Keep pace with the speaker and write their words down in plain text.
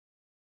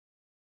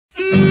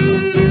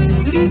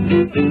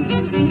I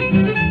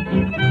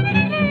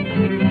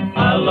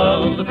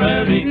love the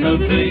prairie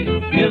country,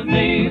 give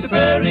me the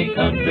prairie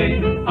country.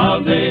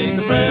 I'll take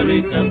the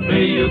prairie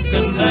country, you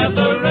can have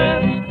the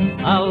rest.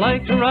 I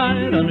like to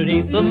ride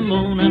underneath the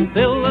moon and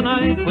fill the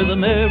night with a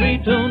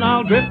merry tune.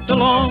 I'll drift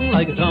along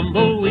like a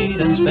tumbleweed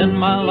and spend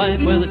my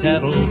life where the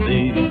cattle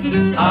feed.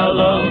 I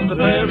love the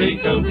prairie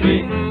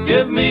country,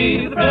 give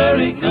me the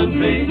prairie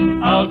country.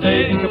 I'll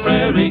take the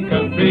prairie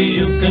country,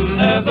 you can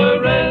have the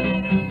rest.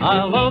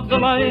 I love the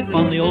life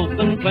on the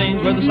open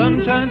plains where the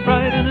sun shines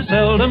bright and it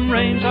seldom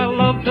rains. I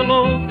love to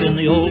loaf in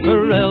the old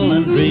corral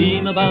and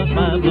dream about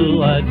my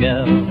blue-eyed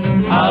gal.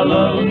 I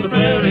love the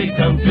prairie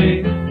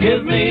country,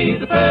 give me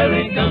the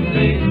prairie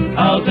country.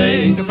 I'll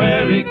take the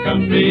prairie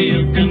country,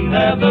 you can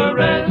have the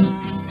rest.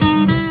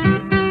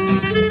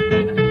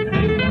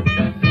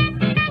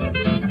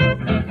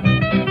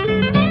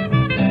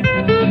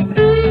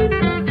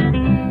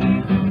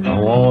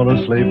 I want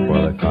to sleep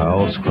where the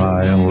cows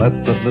cry and let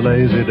the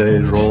lazy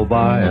days roll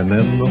by. And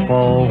in the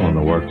fall, when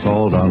the work's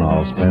all done,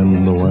 I'll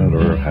spend the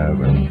winter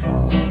having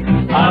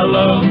fun. I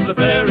love the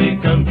prairie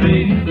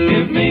country,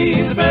 give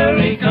me the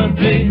prairie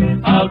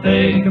country. I'll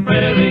take a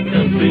prairie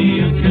country,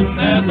 you can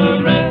have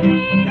the rest.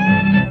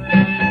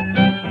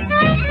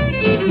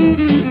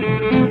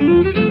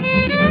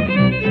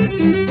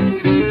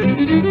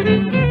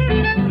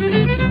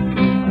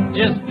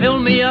 Just fill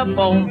me up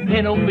on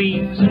pinto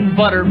beans and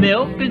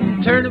buttermilk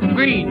and turnip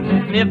greens.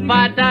 And if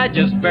I die,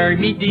 just bury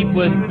me deep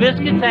with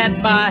biscuits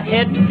at my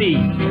head to feet.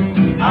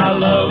 I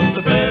love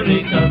the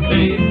prairie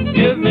country,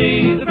 give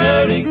me the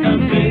prairie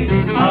country.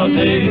 I'll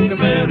take the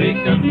prairie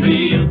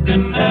country, you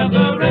can have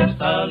the rest.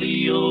 I'll